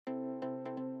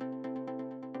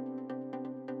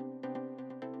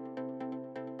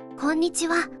こんにち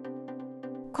は。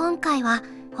今回は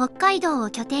北海道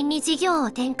を拠点に事業を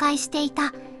展開してい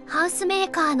たハウスメー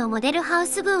カーのモデルハウ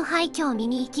ス群廃墟を見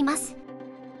に行きます。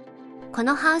こ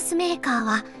のハウスメーカー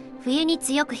は冬に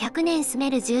強く100年住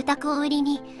める住宅を売り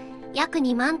に約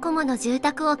2万戸もの住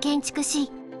宅を建築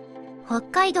し、北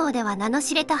海道では名の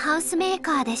知れたハウスメー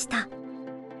カーでした。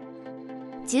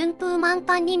順風満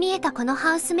帆に見えたこの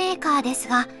ハウスメーカーです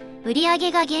が、売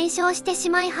上が減少して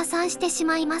しまい破産してし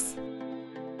まいます。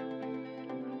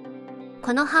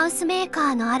このハウスメー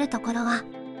カーのあるところは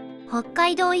北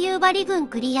海道夕張郡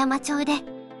栗山町で、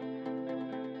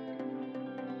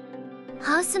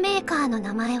ハウスメーカーの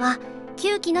名前は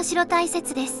旧木の城大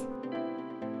雪です。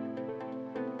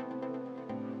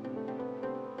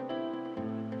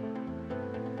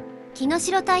木の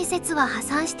城大雪は破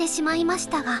産してしまいまし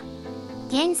たが、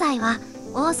現在は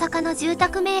大阪の住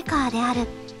宅メーカーである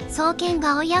双健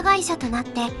が親会社となっ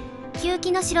て旧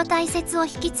木の城大雪を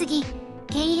引き継ぎ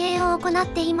経営を行っ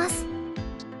ています。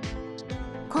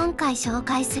今回紹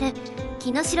介する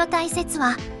木の城大雪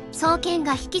は双健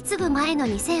が引き継ぐ前の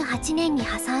2008年に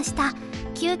破産した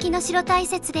旧木の城大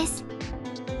雪です。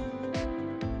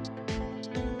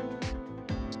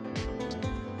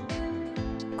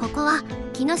ここは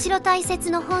木の城大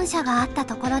雪の本社があった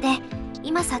ところで、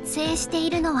今撮影してい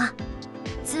るのは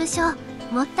通称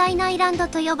もったいないランド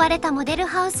と呼ばれたモデル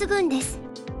ハウス群です。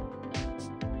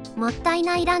もったい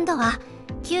ないランドは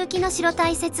旧木の城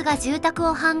大雪が住宅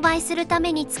を販売するた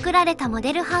めに作られたモ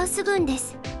デルハウス群で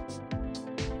す。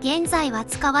現在は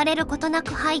使われることな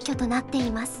く廃墟となって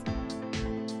います。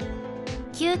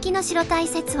旧木の城大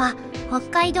雪は北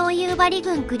海道夕張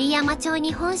郡栗山町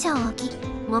に本社を置き、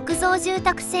木造住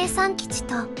宅生産基地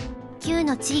と旧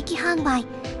の地域販売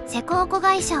施工子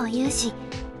会社を有し、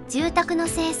住宅の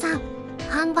生産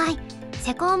販売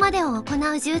施工までを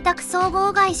行う住宅総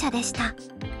合会社でした。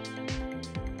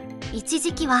一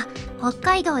時期は北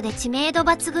海道で知名度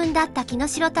抜群だった木の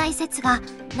城大雪が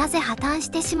なぜ破綻し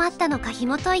てしまったのか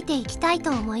紐解いていきたいと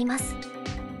思います。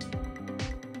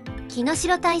木の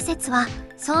城大雪は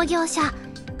創業者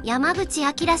山口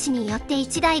明氏によって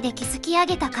一代で築き上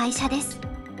げた会社です。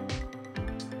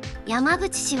山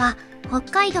口氏は北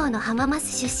海道の浜松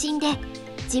出身で、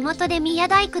地元で宮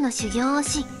大工の修行を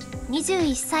し、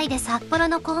21歳で札幌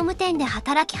の工務店で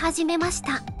働き始めまし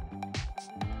た。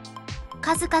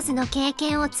数々の経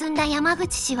験を積んだ山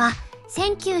口氏は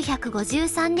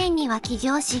1953年には起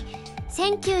業し、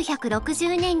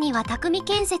1960年には匠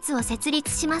建設を設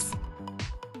立します。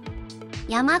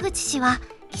山口氏は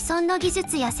既存の技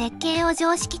術や設計を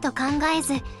常識と考え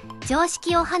ず、常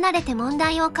識を離れて問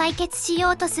題を解決し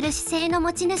ようとする姿勢の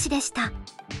持ち主でした。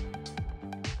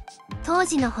当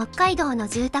時の北海道の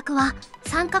住宅は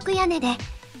三角屋根で、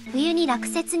冬に落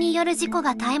雪による事故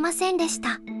が絶えませんでし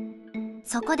た。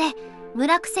そこで無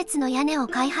落雪の屋根を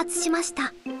開発しまし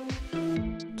た。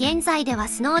現在では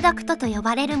スノーダクトと呼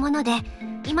ばれるもので、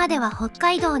今では北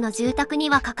海道の住宅に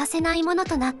は欠かせないもの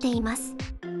となっています。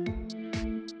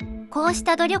こうし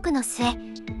た努力の末、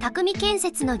匠建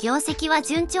設の業績は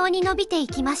順調に伸びてい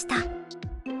きました。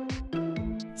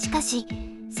しかし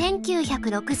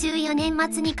1964年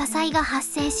末に火災が発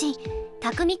生し、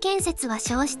匠建設は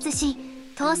消失し、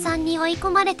倒産に追い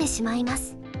込まれてしまいま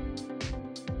す。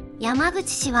山口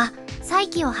氏は再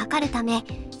起を図るため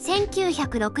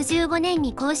1965年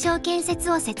に高尚建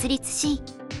設を設立し、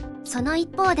その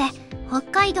一方で北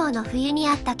海道の冬に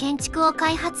合った建築を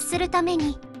開発するため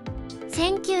に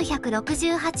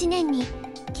1968年に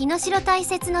木の城大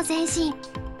雪の前身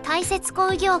大雪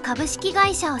工業株式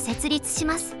会社を設立し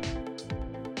ます。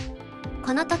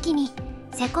この時に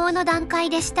施工の段階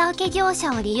で下請け業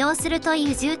者を利用すると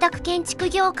いう住宅建築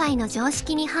業界の常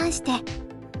識に反して、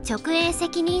直営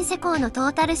責任施工のト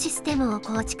ータルシステムを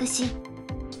構築し、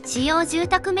主要住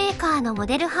宅メーカーのモ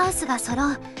デルハウスが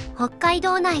揃う北海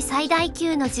道内最大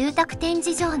級の住宅展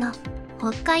示場の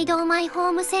北海道マイホ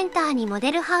ームセンターにモ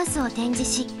デルハウスを展示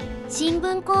し、新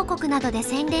聞広告などで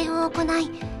宣伝を行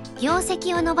い、業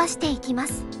績を伸ばしていきま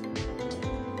す。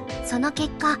その結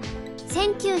果、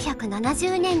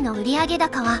1970年の売上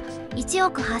高は1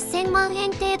億8000万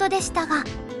円程度でしたが、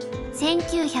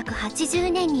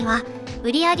1980年には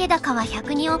売上高は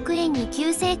102億円に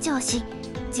急成長し、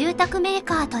住宅メー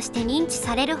カーとして認知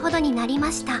されるほどになり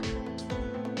ました。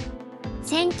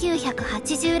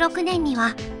1986年に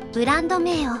はブランド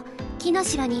名を木の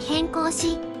城に変更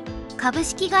し、株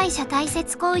式会社大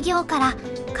雪工業から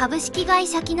株式会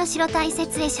社木の城大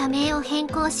雪へ社名を変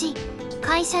更し、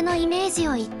会社のイメージ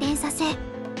を一変させ、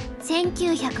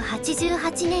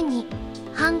1988年に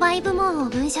販売部門を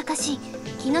分社化し、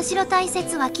木の城大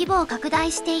雪は規模を拡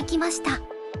大していきました。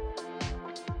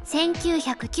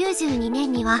1992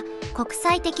年には国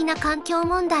際的な環境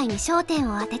問題に焦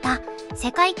点を当てた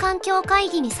世界環境会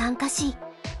議に参加し、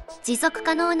持続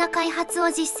可能な開発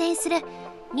を実践する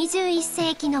21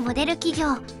世紀のモデル企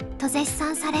業と絶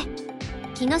賛され、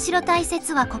木城大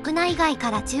雪は国内外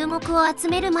から注目を集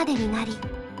めるまでになり、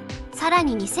さら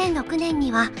に2006年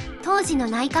には当時の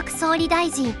内閣総理大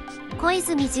臣小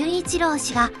泉純一郎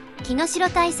氏が木城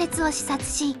大雪を視察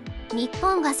し、日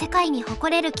本が世界に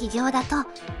誇れる企業だと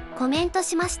コメント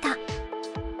しました。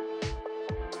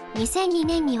2002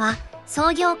年には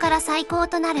創業から最高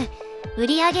となる売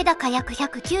上高約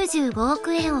195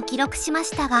億円を記録しま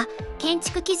したが、建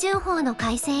築基準法の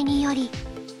改正により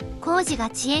工事が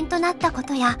遅延となったこ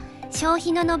とや消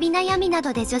費の伸び悩みな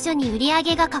どで徐々に売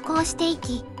上が下降してい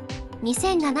き、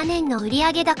2007年の売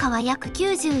上高は約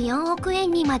94億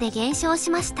円にまで減少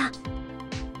しました。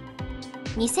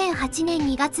2008年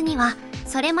2月には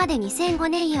それまで2005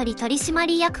年より取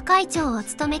締役会長を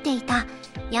務めていた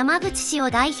山口氏を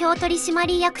代表取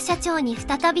締役社長に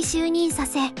再び就任さ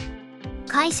せ、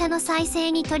会社の再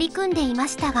生に取り組んでいま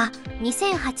したが、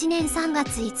2008年3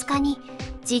月5日に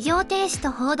事業停止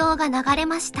と報道が流れ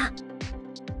ました。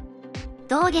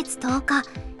同月10日、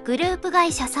グループ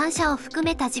会社3社を含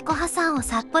めた自己破産を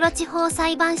札幌地方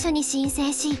裁判所に申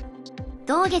請し、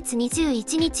同月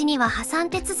21日には破産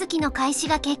手続きの開始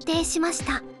が決定しまし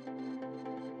た。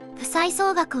負債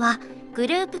総額はグ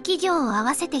ループ企業を合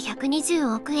わせて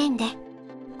120億円で、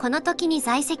この時に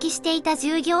在籍していた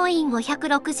従業員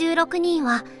566人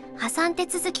は破産手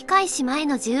続き開始前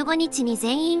の15日に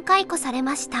全員解雇され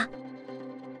ました。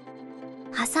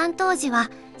破産当時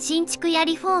は新築や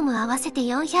リフォーム合わせて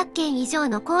400件以上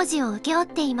の工事を請け負っ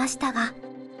ていましたが、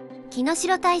木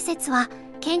城大雪は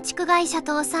建築会社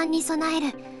倒産に備え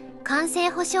る完成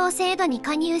保証制度に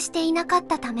加入していなかっ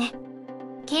たため、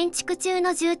建築中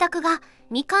の住宅が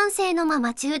未完成のま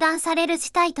ま中断される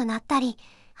事態となったり、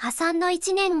破産の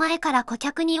1年前から顧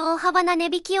客に大幅な値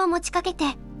引きを持ちかけて、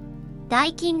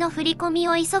代金の振り込み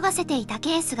を急がせていた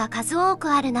ケースが数多く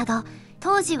あるなど、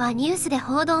当時はニュースで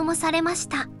報道もされまし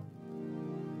た。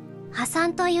破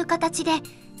産という形で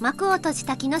幕を閉じ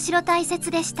た木城大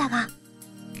雪でしたが、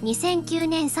2009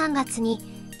年3月に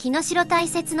木城大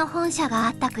雪の本社が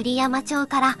あった栗山町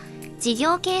から事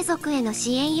業継続への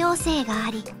支援要請があ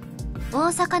り、大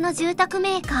阪の住宅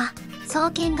メーカー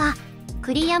総研が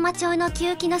栗山町の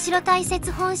旧木城大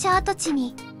雪本社跡地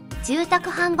に住宅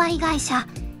販売会社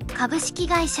株式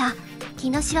会社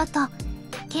木城と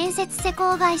建設施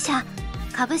工会社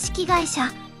株式会社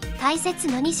大雪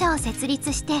の2社を設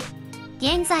立して、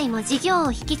現在も事業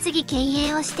を引き継ぎ経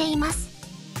営をしています。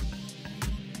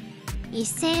一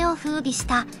世を風靡し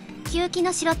た旧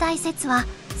木城大雪は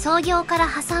創業から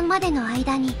破産までの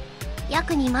間に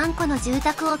約2万戸の住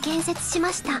宅を建設し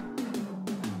ました。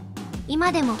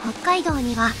今でも北海道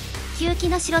には旧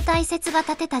木城大雪が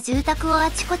建てた住宅をあ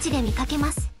ちこちで見かけ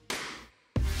ます。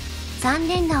残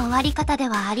念な終わり方で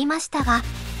はありましたが、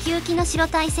旧木城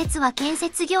大雪は建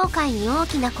設業界に大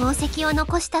きな功績を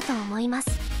残したと思います。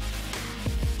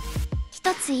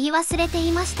一つ言い忘れて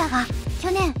いましたが、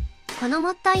去年この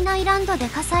もったいないランドで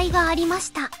火災がありま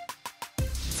した。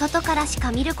外からし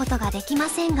か見ることができま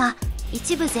せんが、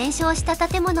一部全焼した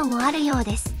建物もあるよう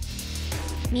です。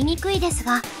見にくいです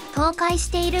が、倒壊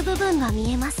している部分が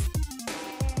見えます。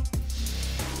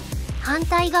反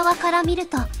対側から見る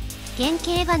と原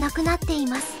型がなくなってい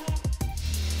ます。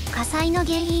火災の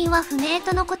原因は不明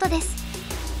とのことです。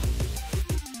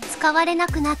使われな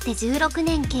くなって16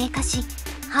年経過し、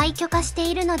廃墟化して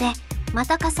いるので、ま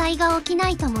た火災が起きな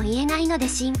いとも言えないので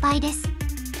心配です。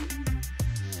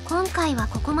今回は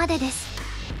ここまでです。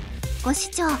ご視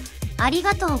聴あり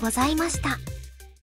がとうございました。